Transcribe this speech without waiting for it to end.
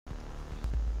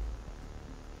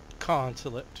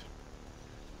Consulate.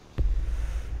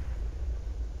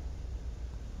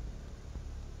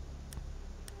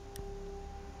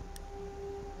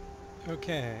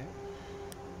 Okay.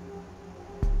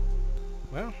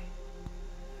 Well.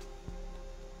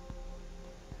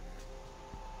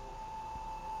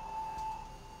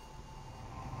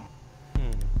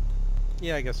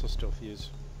 Yeah, I guess we'll still fuse.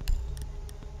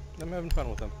 I'm having fun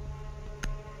with him.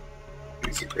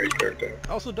 He's a great character.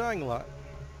 Also dying a lot.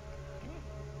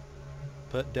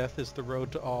 But death is the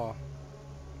road to awe.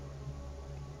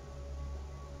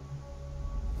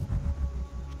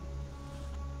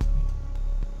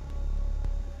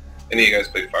 Any of you guys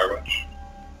play Firewatch?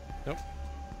 Nope.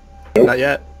 Not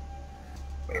yet.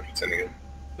 I wonder if it's any good.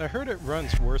 I heard it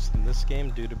runs worse than this game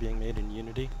due to being made in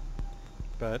Unity.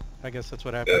 But I guess that's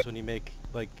what happens when you make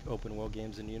like open world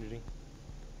games in Unity.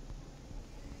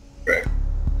 Right.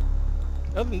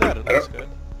 Other than that, it looks good.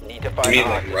 Need to I find mean,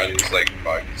 like runs like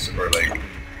bugs or like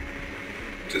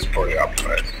just poorly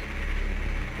optimized.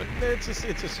 But it's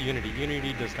just Unity.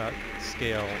 Unity does not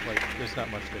scale. Like there's not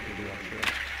much they can do, I'm sure.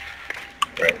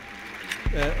 Right.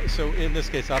 So in this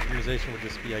case, optimization would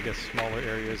just be, I guess, smaller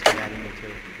areas dividing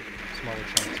into smaller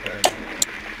chunks.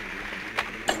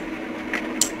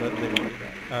 But they won't do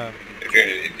that. If you're in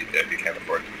an indie dev, you can't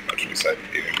afford much besides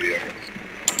Unity, I guess.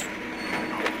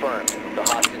 Confirmed. The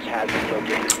hostage has been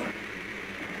located.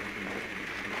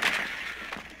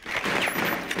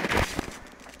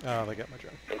 Oh, they got my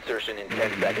drone. Insertion in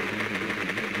 10 seconds.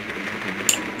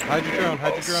 Hide your drone,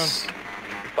 hide your drone.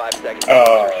 5 seconds.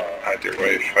 Hide your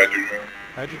wife, hide your drone.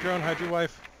 Hide your drone, hide your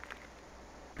wife.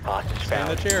 Hostage Stay in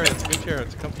found. the chair, it's a good chair,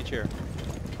 it's a comfy chair.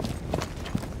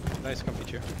 Nice comfy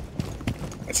chair.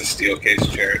 That's a steel case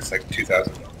chair, it's like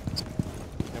 2,000.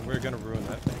 And we're gonna ruin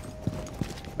that thing.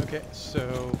 Okay,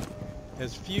 so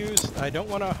as fuse, I don't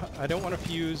wanna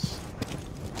fuse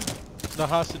the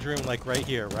hostage room like right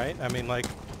here, right? I mean, like,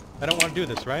 I don't want to do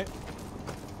this, right?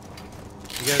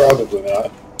 You guys, Probably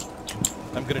not.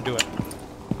 I'm gonna do it.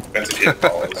 Depends if you hit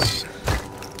balls.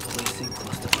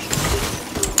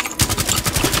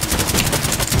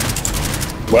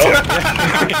 Well,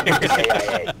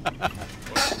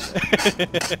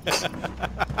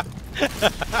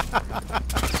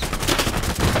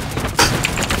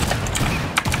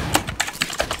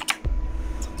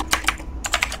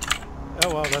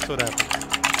 Oh well, that's what happened.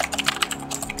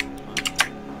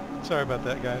 Sorry about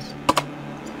that, guys.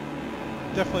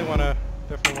 Definitely wanna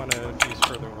fuse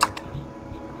further away.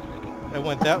 I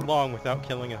went that long without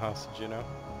killing a hostage, you know?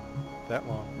 That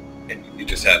long. And you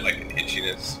just had like an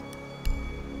itchiness.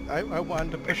 I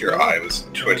wanted to push Like your my eye luck, was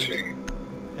twitching.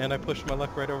 and I pushed my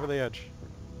luck right over the edge.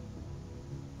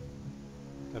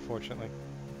 Unfortunately.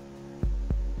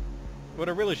 What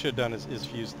I really should have done is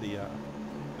fuse the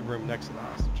room next to the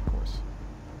hostage, of course.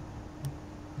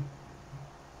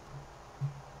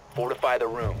 Fortify the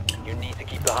room. You need to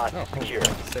keep the hostage secure.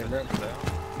 same room, so.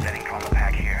 Setting trauma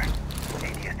pack here.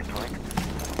 ADS deployed.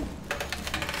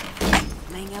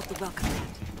 Laying out the welcome mat.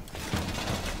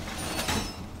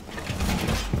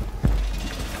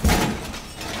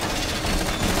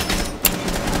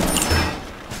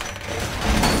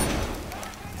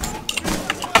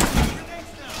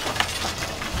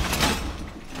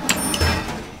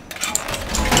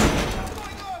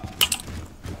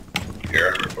 Your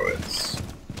armor bullets.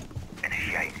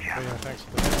 Initiate Oh jump. yeah, thanks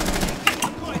for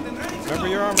that. Remember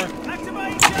your armor.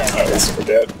 I was super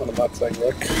dead when I'm not saying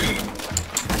look.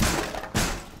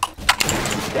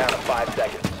 Down to 5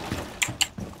 seconds.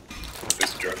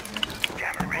 This drone.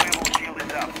 Jammer renewable shield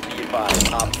is up. Be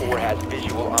advised, Op 4 has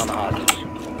visual on the hostage.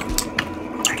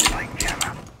 Next light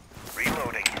jammer.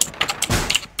 Reloading.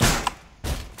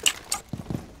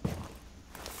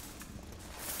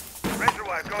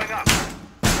 Reservoir going up.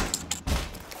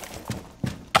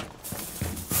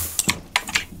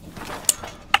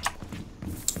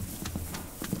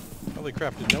 Holy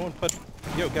crap, did no one put...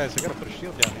 Yo, guys, I gotta put a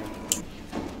shield down here.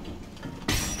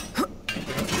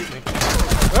 Don't shoot me.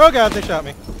 Oh god, they shot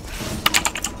me.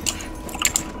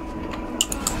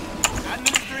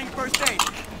 Administering first aid.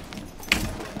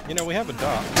 You know, we have a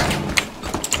dock.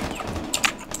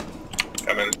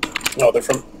 Come in. No, they're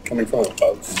coming from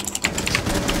above.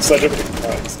 Sledge everything.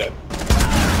 Oh, he's dead.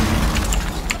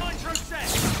 Launcher set.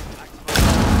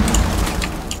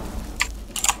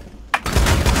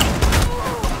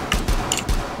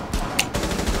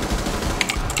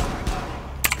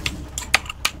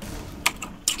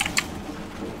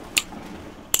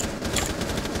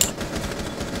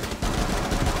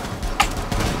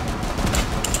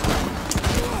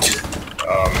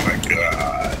 Oh my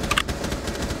god.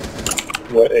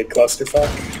 What a clusterfuck.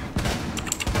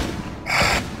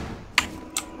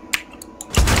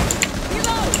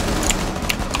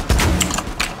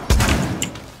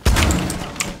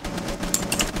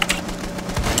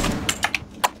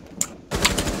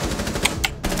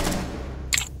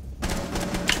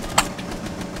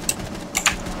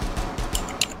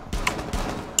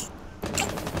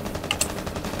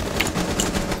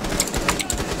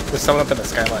 There's someone up in the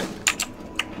skylight.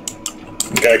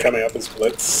 Guy coming up is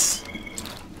Blitz.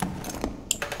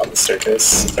 On the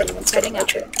staircase, if anyone's got a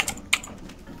nitro.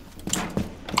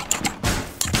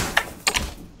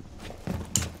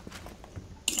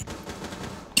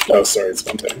 Oh, sorry, it's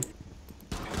Bunting.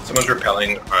 Someone's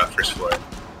repelling first floor.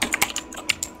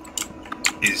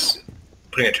 He's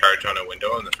putting a charge on a window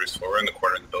on the first floor in the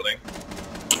corner of the building.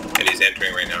 And he's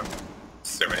entering right now.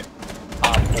 It's the right.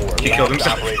 He killed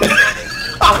himself. He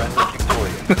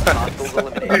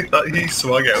thought he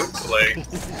swung out, like...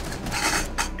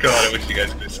 God, I wish you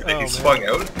guys could have seen it. He swung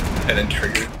out and then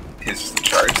triggered his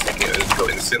charge, thinking it would go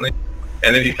instantly.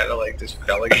 And then he kind of like just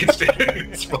fell against it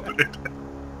and exploded.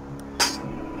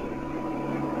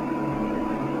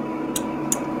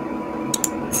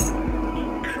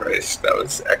 Christ, that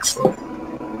was excellent.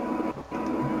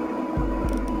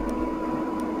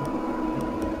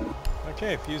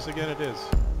 Okay, fuse again it is.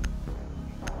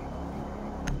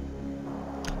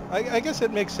 I guess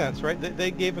it makes sense, right?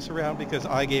 They gave us a round because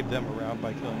I gave them a round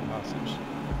by killing the hostage.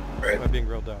 Right. By being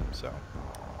real dumb, so.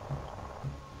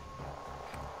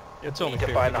 It's only fair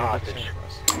to find the they gave it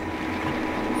hostage. to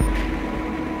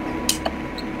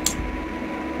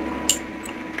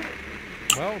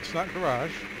us. Well, it's not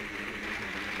garage.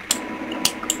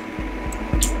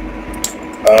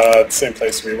 Same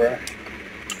place we were.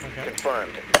 Okay.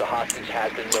 Confirmed. The hostage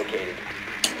has been located.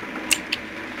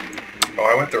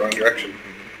 Oh, I went the wrong direction.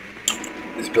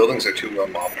 These buildings are too well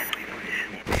mobbed.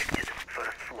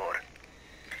 First floor.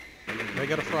 They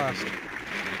got a frost.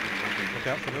 Look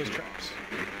out for those traps.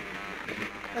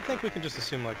 I think we can just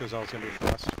assume like there's always gonna be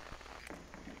frost.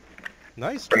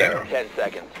 Nice. For now. 10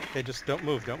 seconds. Okay, just don't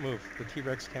move, don't move. The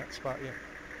T-Rex can't spot you.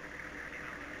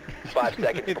 5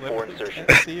 seconds They before literally insertion.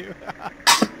 can't see you.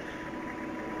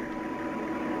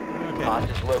 Okay,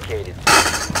 Hostage located.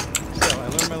 so I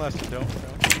learned my lesson. Don't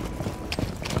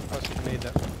toss a grenade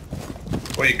that way.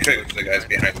 Well, you could with the guys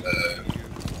behind the...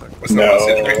 What's the No. one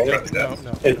sitting right in front of the desk?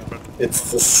 No.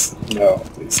 It's this. No,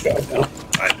 these guys. No.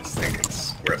 I just think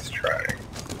it's worth trying.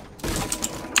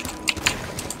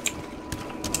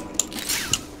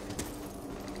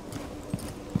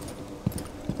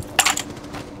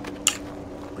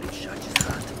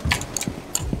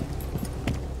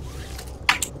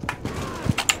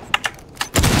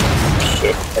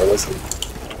 Shit, where was he?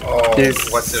 Oh,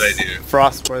 He's- what did I do?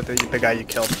 Frost, were the guy you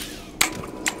killed.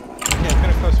 Yeah, I'm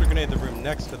gonna cluster grenade the room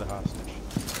next to the hostage.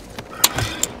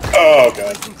 Oh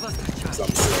god. It's on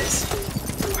the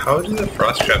stairs. How do the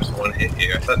frost traps one hit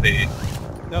you? I thought they...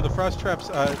 No, the frost traps,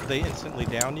 they instantly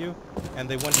down you, and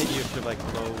they one hit you if you're like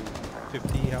low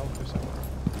 50 health or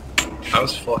something. I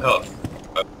was full health.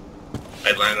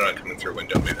 I landed on coming through a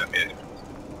window, maybe that made a difference.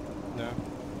 No.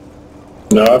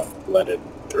 No, I've landed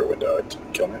through a window. It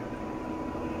didn't kill me.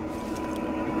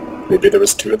 Maybe there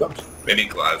was two of them. Maybe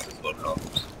Glass is low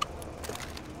health.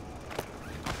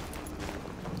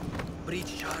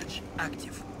 Breach charge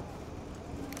active.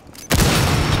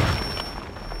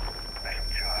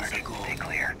 Charge. Stay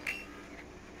clear.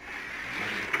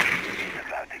 He's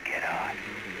about to get on.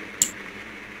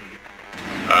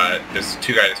 There's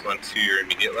two guys, one to your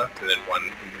immediate left, and then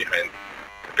one behind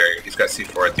the barrier. He's got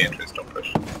C4 at the entrance, don't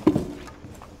push.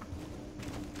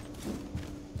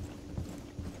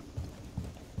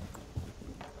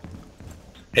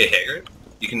 Hey Haggard,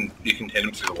 you can hit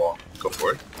him through the wall. Go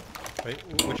for it. Wait,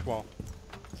 which wall?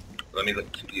 Let me look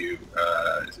at you.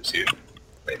 Is this you?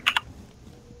 Wait.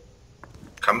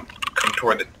 Come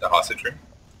toward the hostage room.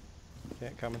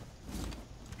 Can't coming.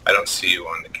 I don't see you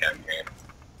on the cam here.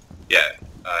 Yeah,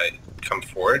 come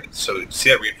forward. So see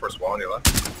that reinforced wall on your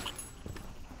left?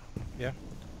 Yeah.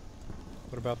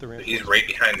 What about the reinforcement? He's right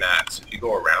behind that. So if you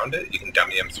go around it, you can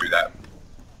dummy him through that.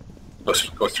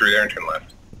 Go through there and turn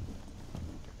left.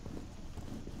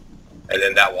 And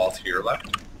then that wall to your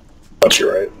left. But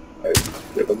you're right. I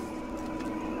did them.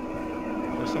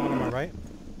 There's someone on my right?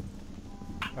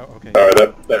 Oh, okay. Oh,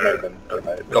 that might have been. That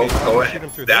might have been. Go shoot ahead. him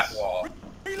through That this? wall.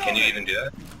 Can you even do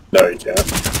that? No, you can't.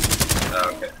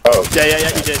 Oh, okay. Oh, Yeah,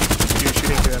 you did. You were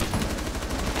shooting through him.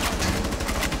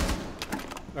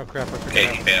 Oh crap, I Okay, he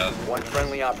forgot. failed. One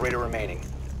friendly operator remaining.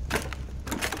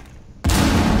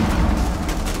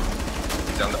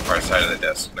 He's on the far side of the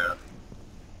desk now.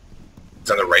 He's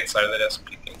on the right side of the desk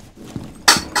peeking.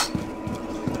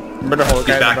 Murder hole, He's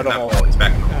guy in the back in murder that hole. wall. He's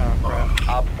back in the Oh wall. crap.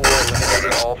 Op 4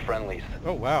 eliminated all friendlies.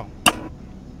 Oh wow.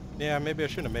 Yeah, maybe I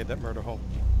shouldn't have made that murder hole.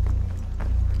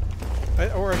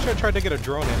 Or I should have tried to get a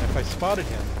drone in. If I spotted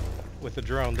him with a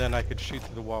drone, then I could shoot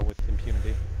through the wall with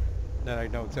impunity. Then I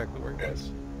know exactly where he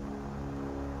was.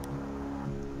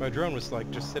 My drone was like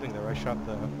just sitting there. I shot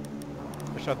the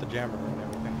jammer and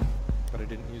everything, but I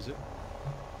didn't use it.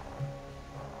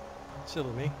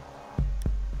 Silly me.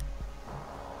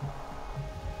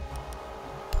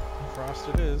 Frost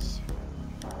it is.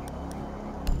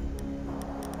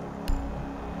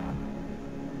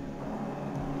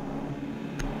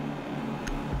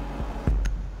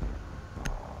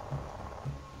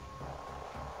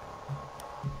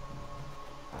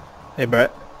 Hey,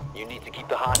 Brett. You need to keep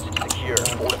the hostage secure.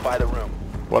 Fortify the room.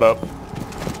 What up?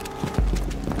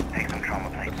 Take some trauma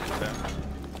plates.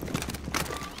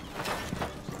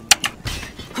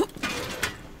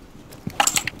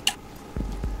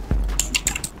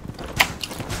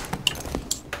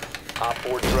 Op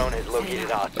 4 drone has located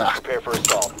hostage. Prepare for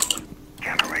assault.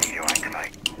 Camera ready to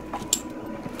activate.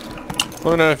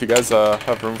 Let me know if you guys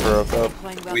have room for a vote.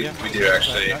 We do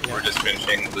actually. We're just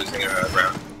finishing losing a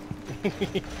round.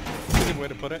 Good way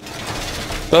to put it.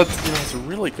 That's a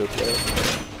really good way.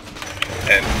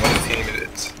 And one team it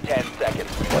is. 10 seconds.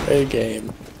 What a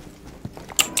game.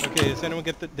 Okay, did anyone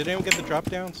get the drop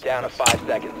downs? Down to 5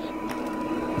 seconds.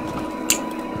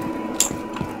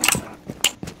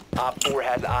 Op 4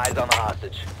 has eyes on the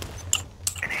hostage.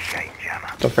 Initiating jammer.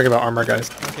 Don't forget about armor, guys.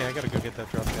 Okay, I gotta go get that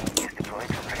drop down. Is deployed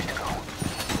and ready to go.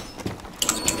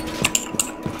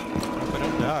 Hope I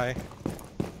don't die.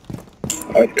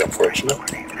 That'd be unfortunate.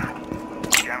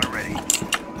 Jammer ready.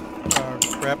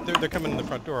 Crap, they're coming in the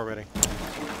front door already.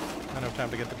 I don't have time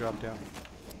to get the drop down.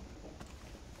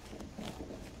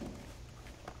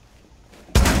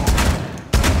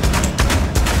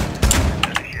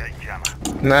 Initiating jammer.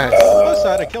 Nice. Close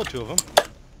side, I killed 2 of them.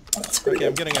 That's pretty Okay,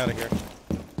 I'm good. getting out of here.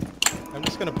 I'm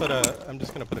just gonna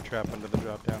put a trap under the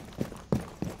drop down.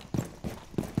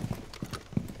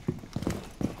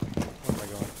 Where am I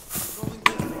going?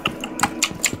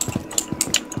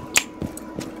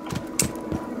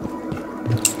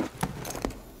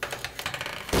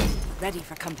 Ready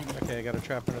for company. Okay, I got a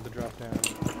trap under the drop down.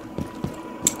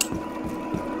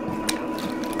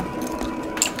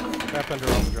 Trap under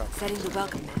all the drop. Setting the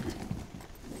welcome mat.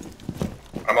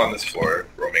 I'm on this floor,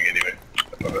 roaming anyway.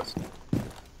 Above us.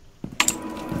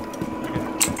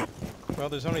 Okay. Well,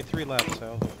 there's only 3 left,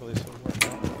 so hopefully this will work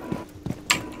out.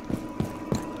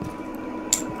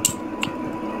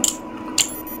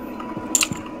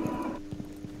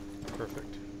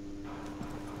 Perfect.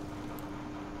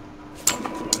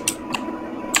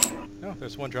 Oh,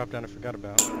 there's one drop down I forgot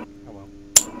about. Oh well.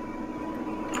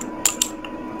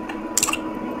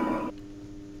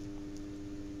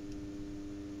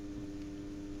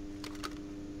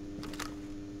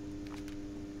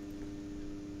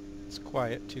 It's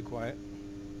quiet, too quiet.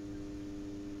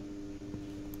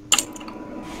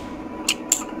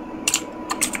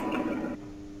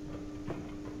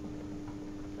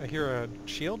 I hear a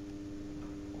shield?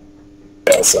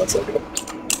 Yeah, sounds like it.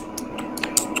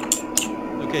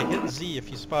 Okay, hit Z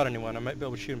if you spot anyone. I might be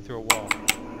able to shoot him through a wall.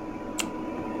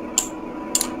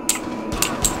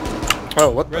 Oh,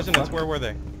 what the Resonance, fuck? where were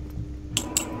they?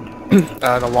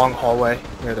 The long hallway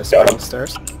near the spiral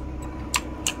stairs.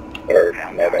 Or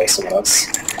no, that was someone else.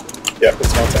 Yeah,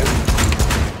 it's one time.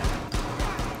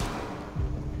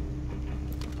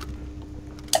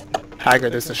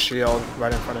 Haggard, there's a shield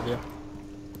right in front of you.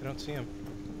 I don't see him.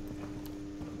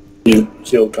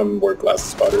 He'll come where glass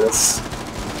spotter is.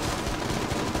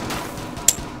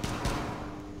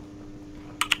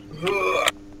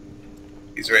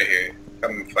 He's right here.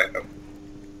 Come fight them.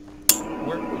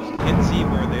 Hit Z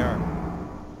where they are.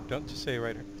 Don't just say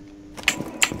right here.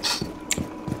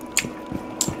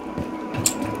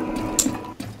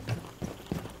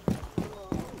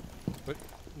 But,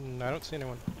 I don't see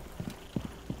anyone.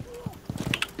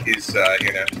 He's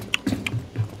here now.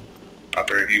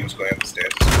 Operator, he was going up the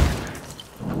stairs.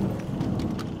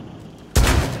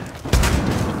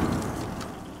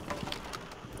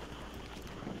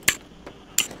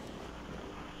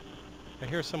 I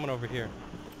hear someone over here.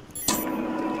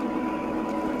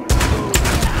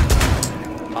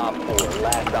 Op 4,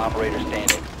 last operator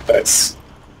standing. Nice.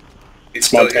 He's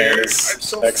still here. I'm Montana's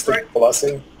so next to frightened.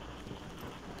 blessing.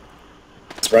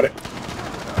 It's ready.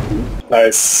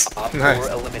 Nice. Op 4 Nice.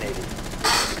 eliminated.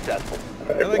 Successful.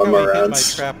 I Alright, like one how more he hit my round.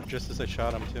 trap just as I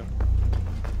shot him too.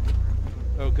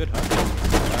 Oh, good hunt.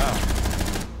 Wow.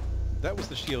 That was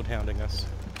the shield hounding us.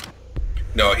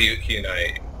 No, he and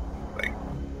I, like,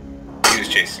 he was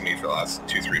chasing me for the last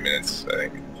 2-3 minutes, I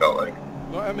think, felt like.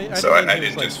 Well, I mean, So I he was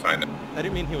didn't like, just find him. I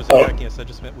didn't mean he was Oh. attacking us. I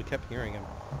just meant we kept hearing him,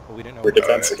 but we didn't know. We're what-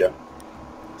 defense again.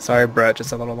 Sorry, Brett,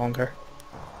 just a little longer.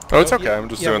 Oh, it's Oh, okay. yeah, I'm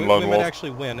just yeah, doing we lone might wolf.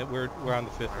 actually win. We're on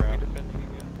the 5th round.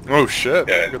 Oh shit.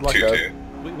 Yeah, Good luck, 2-2. guys.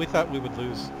 We thought we would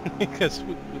lose because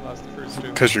we lost the first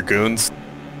 2. Cause you're goons.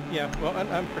 Yeah, well,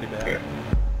 I'm pretty bad. Yeah.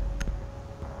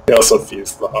 He also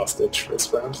fused the hostage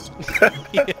first round.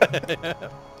 Yeah.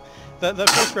 That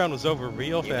first round was over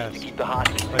real You need fast. to keep the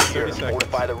hostage Like secure 30 and seconds.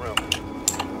 fortify the room.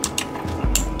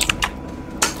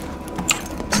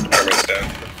 Armor's down.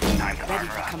 Time to Ready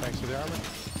armor for up. company. Thanks for the armor.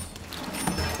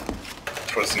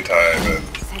 Twisting tie, but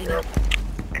Sign up.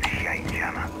 Initiate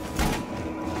jammer.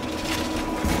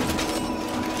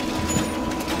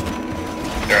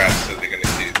 they're absolutely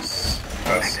gonna use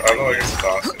us. I don't know, I guess it's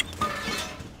awesome.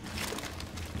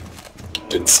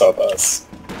 Didn't sub us.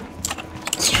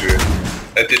 It's true.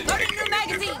 That did Loading make new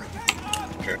magazine.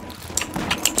 Sure.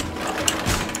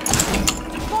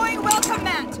 Deploying welcome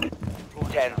mat.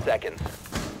 10 seconds.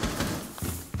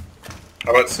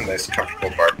 How about some nice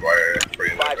comfortable barbed wire for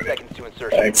you 5 there, buddy? seconds to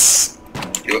insertion. Thanks.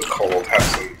 You look cold, have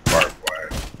some barbed wire.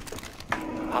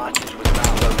 Hostage was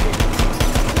not located.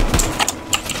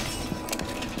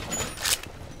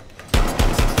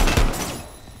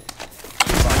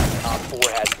 Op 4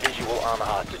 has visual on the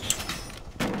hostage.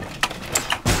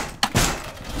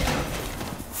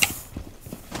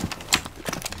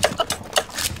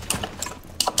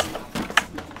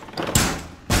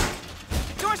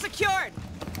 Door secured.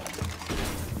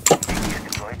 Is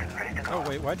deployed and ready to go. Oh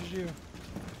wait, why did you?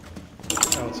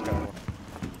 Oh, it's Skywalker.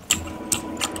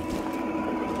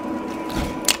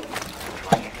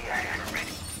 Flying in the air.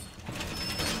 Ready.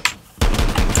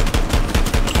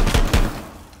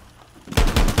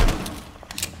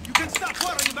 You can stop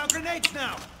worrying about grenades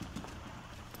now.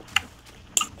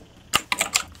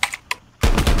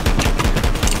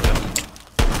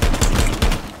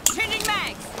 Changing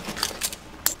mags.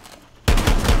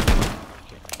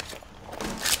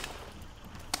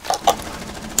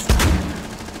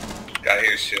 Guy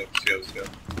here, shield.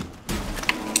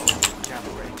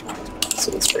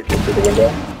 So let's break in through the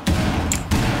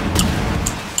window.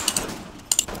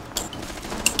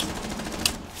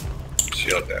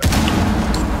 Shield down.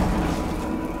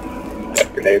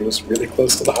 That grenade was really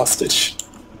close to the hostage.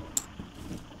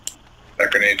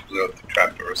 That grenade blew out the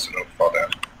trapdoor, so don't fall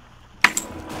down.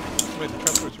 Wait, the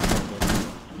trapdoor's really close.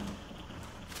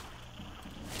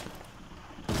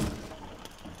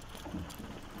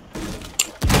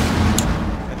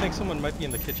 I think someone might be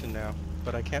in the kitchen now,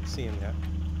 but I can't see him yet.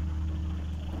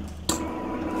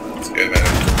 It's good,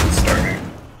 man. It's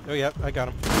starting. Oh yeah, I got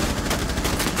him.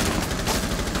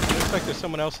 Looks like there's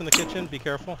someone else in the kitchen. Be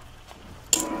careful.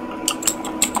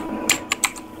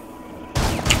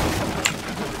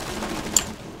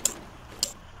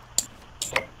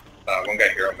 One guy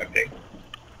here on my ping.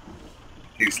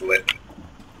 He's lit.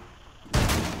 There's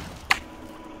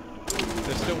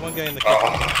still one guy in the kitchen.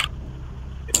 Oh.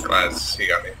 Glass, he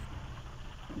got me.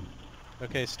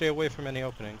 Okay, stay away from any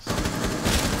openings.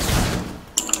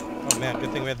 Oh man,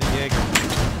 good thing we had the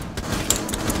Jaeger.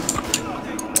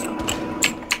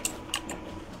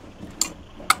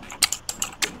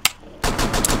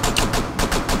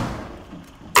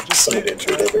 Someone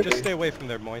injured over Just here. stay away from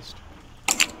there, Moist.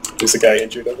 There's a guy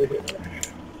injured over here.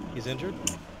 He's injured?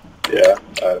 Yeah,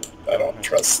 I don't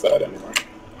trust that anymore.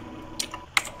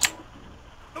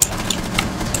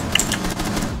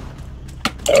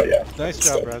 Oh yeah. Nice It's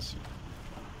job, dead. Rez.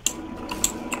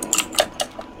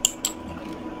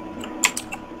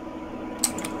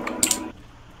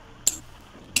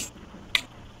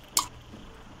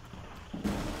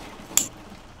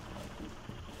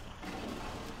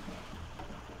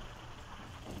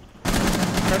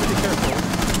 Try to be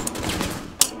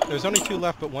careful. There's only two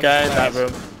left, but one Guy is in that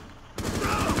last. room.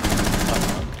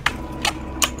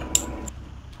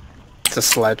 It's a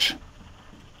sledge.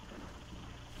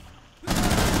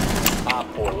 Op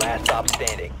 4, last stop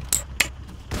standing.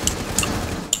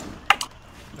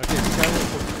 Okay,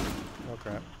 Skywalker. Oh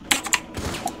crap.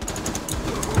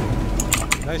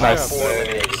 Nice Nice. job. 4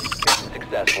 eliminated.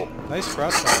 Successful. Nice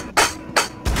crossfire.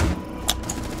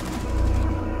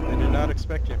 I did not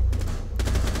expect you.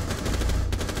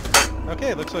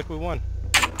 Okay, looks like we won.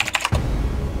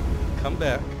 Come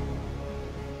back.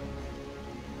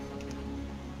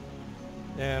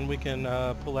 And we can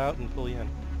pull out and pull you in.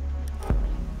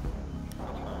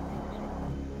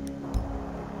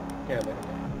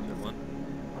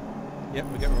 Yep,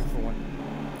 we got room for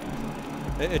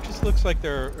one. It just looks like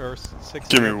there are six.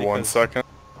 Give me here 1 because- second.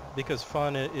 Because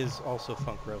Fun is also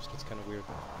Funk Roast. It's kind of weird.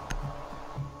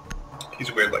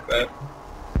 He's weird like that.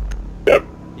 Yep.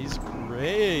 He's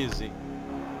crazy.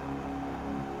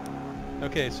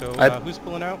 Okay, so I- who's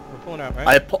pulling out? We're pulling out, right?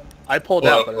 I pulled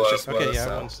Well, out, but it was just well, Okay, me,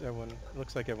 yeah, so. everyone. It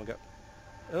looks like everyone got.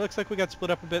 It looks like we got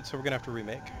split up a bit, so we're gonna have to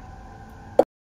remake.